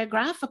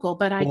semi-autobiographical,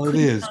 but I couldn't.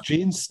 It is.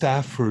 Jean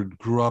Stafford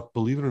grew up,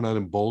 believe it or not,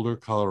 in Boulder,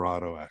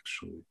 Colorado,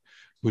 actually,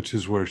 which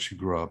is where she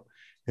grew up.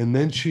 And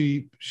then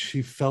she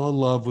fell in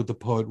love with the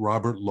poet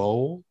Robert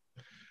Lowell.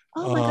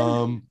 Oh my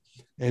goodness.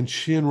 And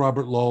she and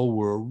Robert Lowell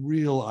were a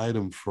real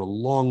item for a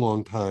long,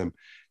 long time.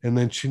 And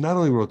then she not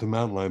only wrote The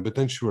Mountain Lion, but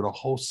then she wrote a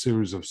whole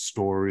series of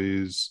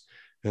stories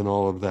and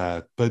all of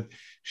that. But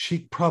she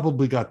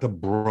probably got the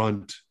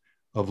brunt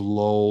of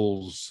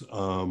Lowell's,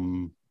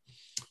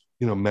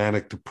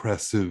 manic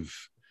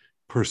depressive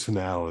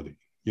personality,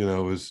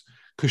 is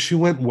because she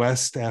went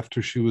west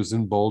after she was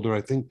in Boulder.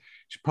 I think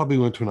she probably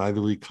went to an Ivy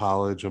League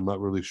college. I'm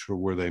not really sure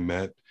where they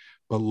met,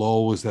 but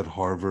Lowell was at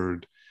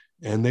Harvard,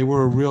 and they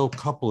were a real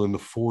couple in the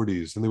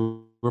 40s. And they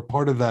were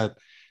part of that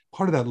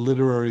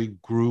literary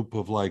group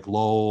of like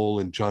Lowell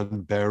and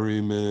John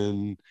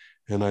Berryman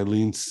and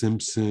Eileen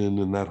Simpson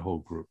and that whole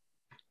group.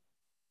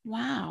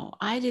 Wow.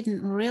 I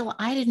didn't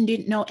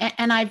know.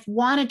 And I've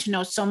wanted to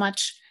know so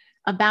much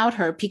about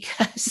her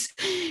because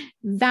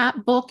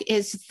that book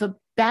is the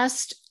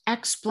best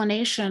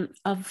explanation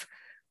of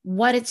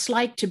what it's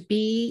like to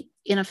be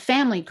in a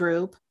family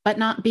group, but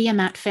not be in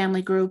that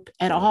family group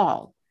at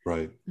all.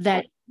 Right.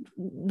 That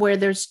where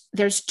there's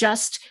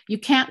just, you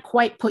can't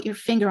quite put your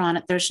finger on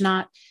it. There's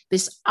not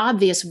this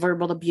obvious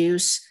verbal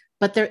abuse,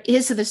 but there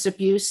is this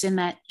abuse in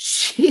that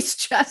she's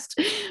just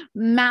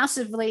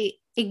massively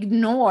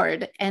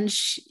ignored, and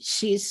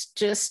she's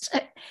just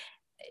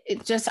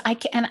I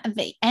can.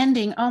 The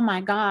ending, oh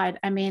my God,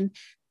 I mean,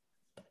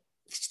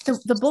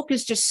 the book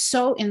is just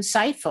so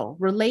insightful.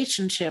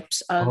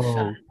 Relationships of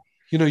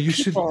you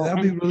should,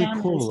 that'd be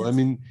really cool. I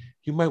mean,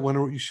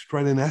 you should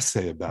write an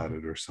essay about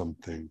it or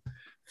something.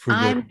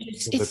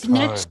 It's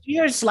next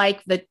year's,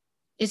 like,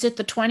 is it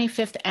the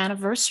 25th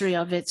anniversary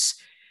of its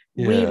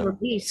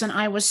re-release, and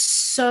I was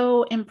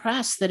so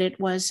impressed that it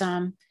was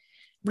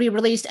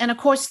re-released. And of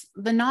course,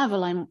 the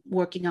novel I'm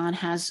working on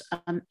has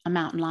a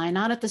mountain lion,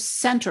 not at the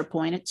center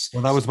point.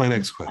 That was my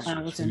next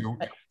question.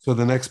 So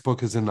the next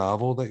book is a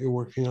novel that you're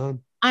working on?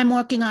 I'm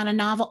working on a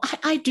novel.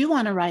 I do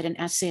want to write an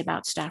essay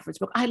about Stafford's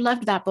book. I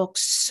loved that book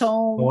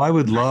so much. I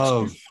would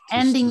love. The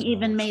ending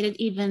even made it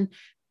even,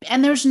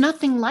 and there's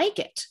nothing like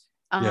it.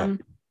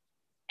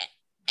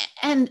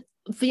 And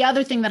the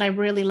other thing that I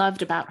really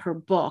loved about her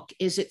book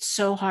is it's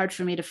so hard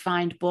for me to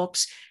find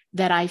books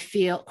that I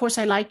feel, of course,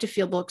 I like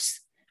to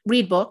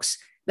read books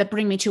that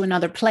bring me to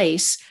another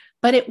place,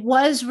 but it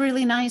was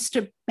really nice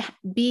to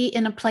be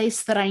in a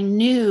place that I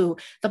knew,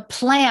 the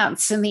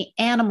plants and the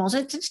animals.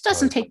 It just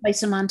doesn't take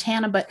place in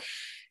Montana, but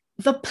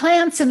the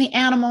plants and the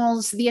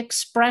animals, the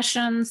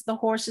expressions, the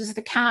horses,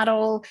 the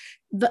cattle,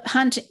 the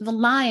hunt, the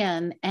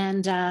lion,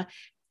 and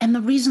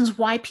the reasons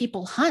why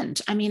people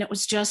hunt. I mean, it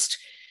was just,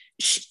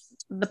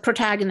 the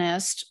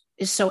protagonist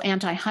is so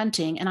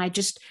anti-hunting, and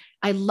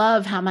I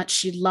love how much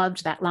she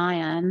loved that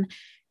lion.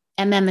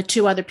 And then the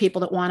two other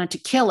people that wanted to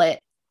kill it,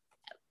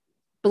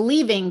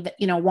 believing that,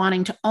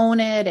 wanting to own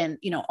it, and,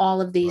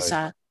 all of these,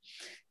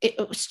 it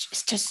was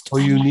just.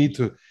 Well, you need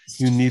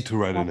to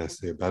write an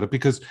essay about it,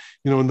 because,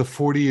 in the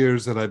 40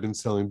 years that I've been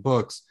selling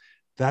books,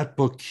 that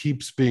book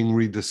keeps being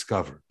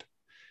rediscovered.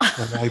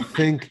 And I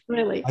think,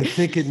 really, I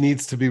think it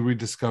needs to be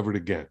rediscovered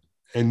again.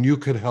 And you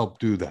could help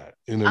do that.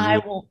 I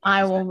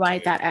will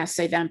write that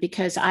essay then,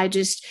 because I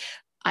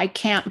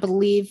can't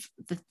believe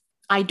that.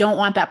 I don't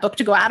want that book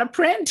to go out of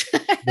print.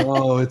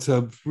 No,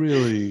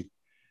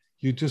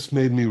 you just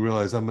made me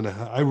realize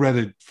I read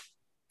it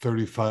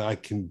 35, I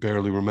can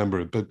barely remember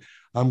it, but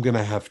I'm going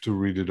to have to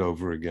read it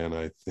over again,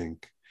 I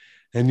think.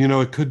 And,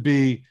 it could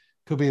be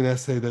an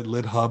essay that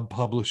Lit Hub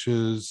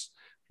publishes,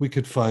 we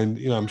could find,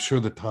 I'm sure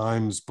the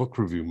Times Book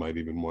Review might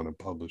even want to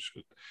publish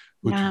it,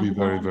 which would Yeah, be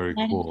very, well, very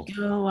let cool. it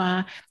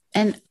go,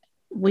 and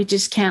we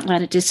just can't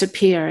let it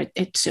disappear.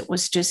 It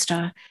was just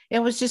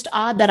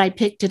odd that I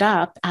picked it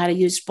up at a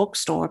used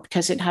bookstore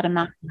because it had a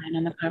mountain lion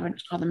on the cover.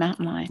 It's called The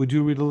Mountain Lion. Would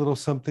you read a little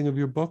something of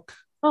your book?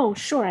 Oh,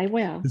 sure, I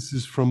will. This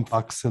is from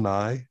Fox and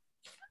I.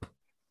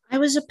 I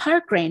was a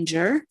park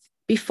ranger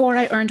before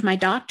I earned my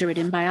doctorate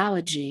in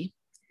biology.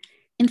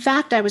 In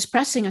fact, I was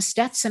pressing a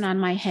Stetson on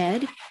my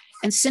head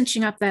and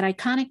cinching up that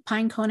iconic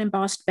pinecone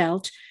embossed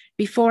belt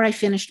before I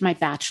finished my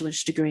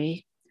bachelor's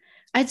degree.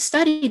 I'd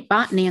studied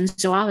botany and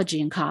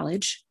zoology in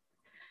college.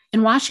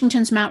 In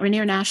Washington's Mount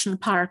Rainier National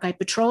Park, I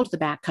patrolled the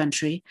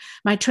backcountry.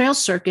 My trail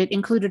circuit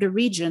included a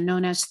region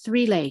known as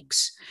Three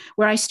Lakes,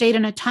 where I stayed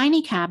in a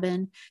tiny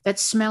cabin that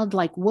smelled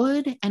like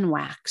wood and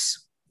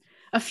wax.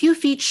 A few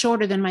feet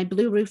shorter than my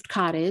blue-roofed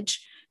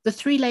cottage, the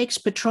Three Lakes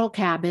patrol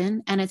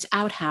cabin and its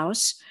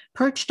outhouse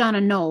perched on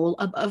a knoll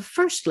above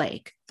First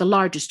Lake, the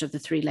largest of the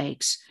Three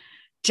Lakes.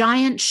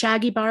 Giant,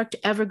 shaggy-barked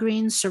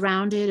evergreens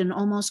surrounded and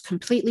almost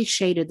completely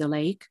shaded the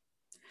lake.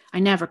 I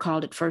never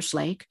called it First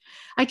Lake.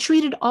 I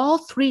treated all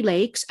three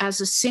lakes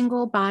as a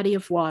single body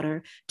of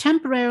water,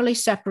 temporarily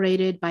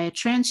separated by a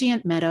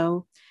transient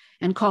meadow,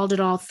 and called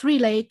it all Three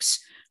Lakes,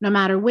 no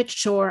matter which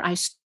shore I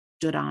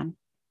stood on.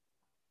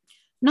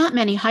 Not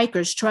many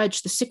hikers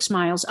trudged the 6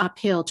 miles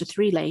uphill to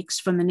Three Lakes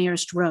from the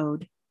nearest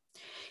road.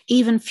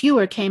 Even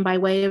fewer came by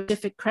way of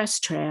Pacific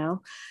Crest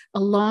Trail, a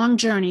long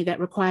journey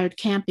that required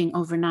camping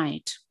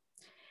overnight.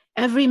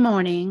 Every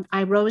morning,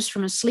 I rose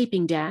from a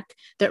sleeping deck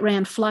that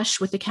ran flush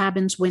with the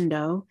cabin's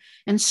window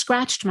and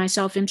scratched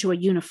myself into a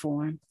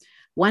uniform,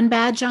 one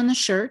badge on the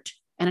shirt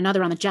and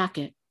another on the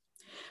jacket.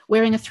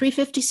 Wearing a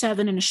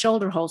 .357 in a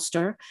shoulder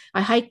holster,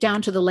 I hiked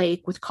down to the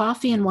lake with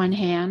coffee in one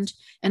hand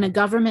and a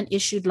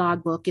government-issued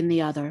logbook in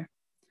the other.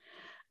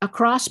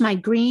 Across my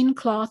green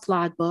cloth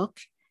logbook,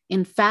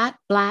 in fat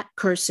black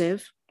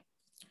cursive,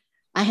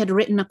 I had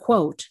written a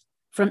quote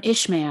from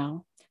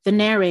Ishmael, the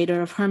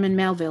narrator of Herman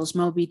Melville's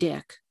Moby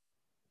Dick.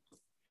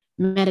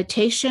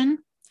 Meditation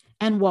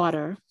and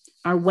water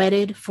are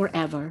wedded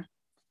forever.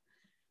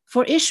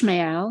 For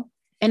Ishmael,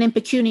 an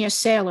impecunious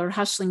sailor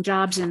hustling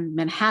jobs in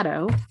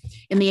Manhattan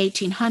in the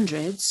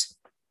 1800s,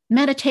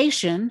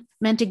 meditation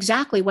meant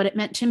exactly what it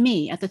meant to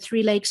me at the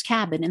Three Lakes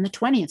cabin in the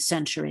 20th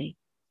century,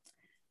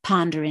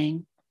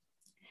 pondering.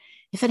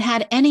 If it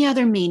had any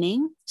other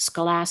meaning,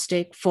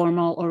 scholastic,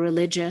 formal, or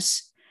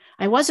religious,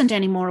 I wasn't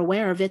any more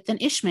aware of it than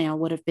Ishmael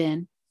would have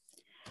been.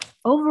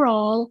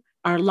 Overall,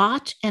 our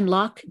lot and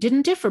luck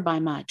didn't differ by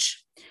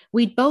much.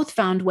 We'd both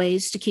found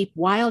ways to keep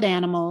wild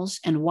animals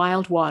and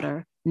wild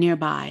water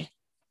nearby.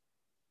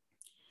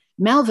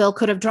 Melville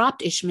could have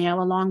dropped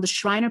Ishmael along the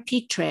Shriner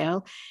Peak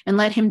Trail and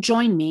let him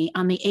join me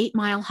on the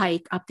 8-mile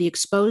hike up the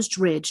exposed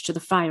ridge to the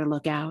fire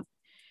lookout.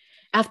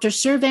 After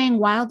surveying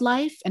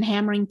wildlife and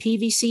hammering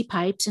PVC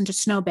pipes into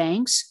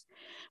snowbanks,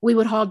 we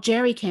would haul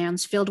jerry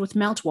cans filled with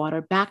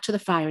meltwater back to the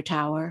fire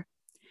tower.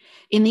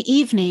 In the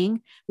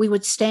evening, we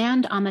would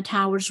stand on the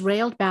tower's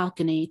railed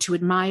balcony to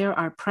admire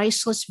our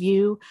priceless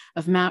view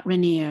of Mount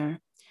Rainier.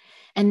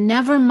 And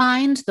never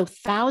mind the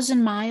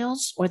 1,000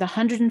 miles or the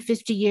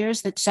 150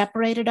 years that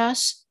separated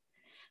us,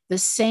 the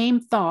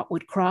same thought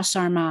would cross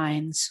our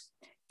minds.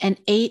 An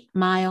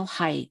 8-mile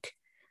hike.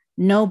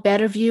 No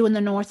better view in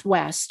the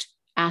Northwest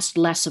asked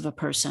less of a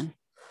person.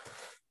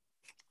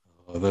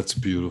 Oh, that's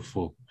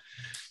beautiful.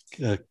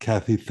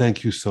 Kathy,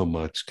 thank you so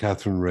much.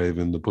 Catherine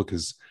Raven, the book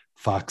is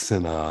Fox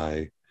and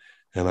I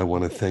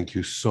want to thank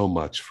you so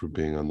much for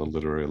being on The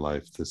Literary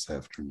Life this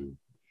afternoon.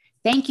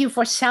 Thank you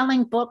for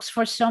selling books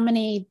for so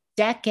many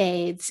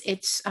decades.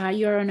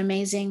 You're an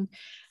amazing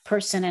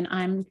person, and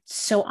I'm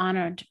so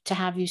honored to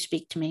have you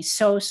speak to me.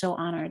 So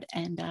honored,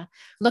 and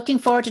looking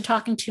forward to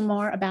talking to you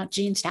more about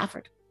Jean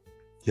Stafford.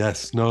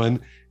 Yes, no,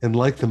 and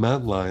like The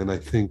Mountain Lion, I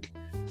think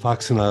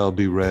Fox and I will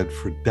be read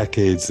for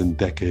decades and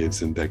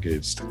decades and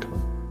decades to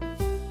come.